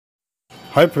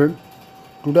Hi friend,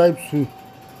 today I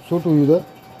show to you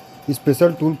the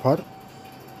special tool for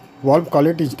valve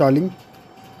collet installing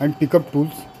and pickup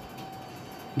tools.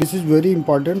 This is very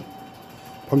important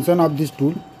function of this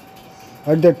tool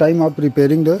at the time of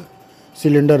repairing the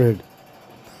cylinder head.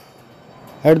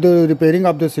 At the repairing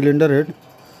of the cylinder head,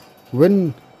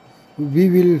 when we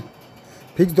will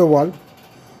fix the valve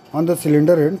on the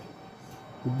cylinder head,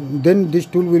 then this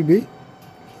tool will be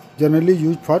generally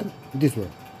used for this one.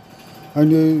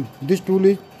 And this tool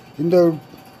is in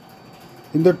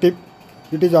the tip.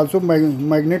 It is also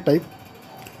magnet type,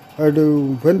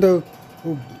 and when the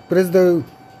press the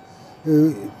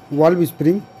valve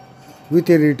spring with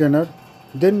a retainer,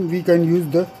 then we can use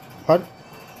for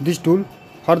this tool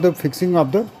for the fixing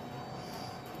of the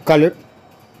collet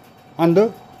on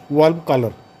the valve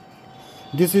collar.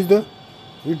 This is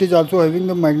it is also having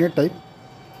the magnet type,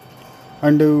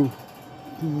 and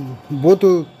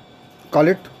both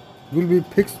collet will be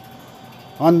fixed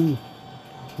on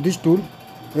this tool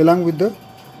along with the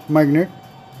magnet.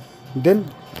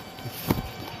 Then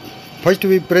first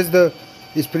we press the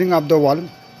spring of the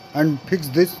valve and fix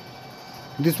this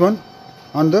one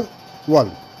on the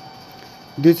valve.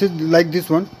 This is like this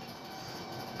one.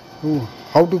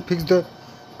 How to fix the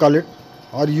collet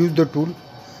or use the tool.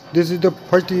 This is the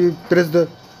first you press the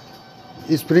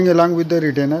spring along with the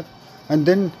retainer, and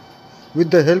then with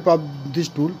the help of this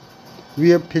tool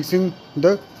we are fixing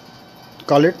the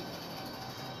collet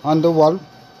on the valve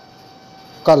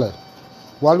collar.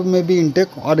 Valve may be intake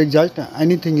or exhaust,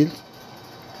 anything else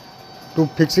to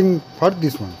fixing for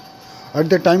this one. At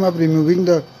the time of removing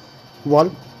the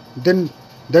valve, then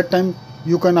that time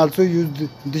you can also use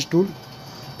this tool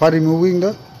for removing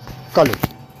the collet.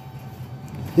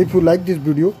 If you like this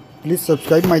video, please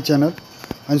subscribe my channel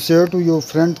and share to your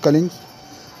friends, colleagues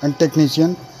and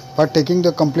technicians for taking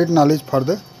the complete knowledge for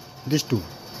this tool.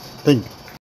 Thank you.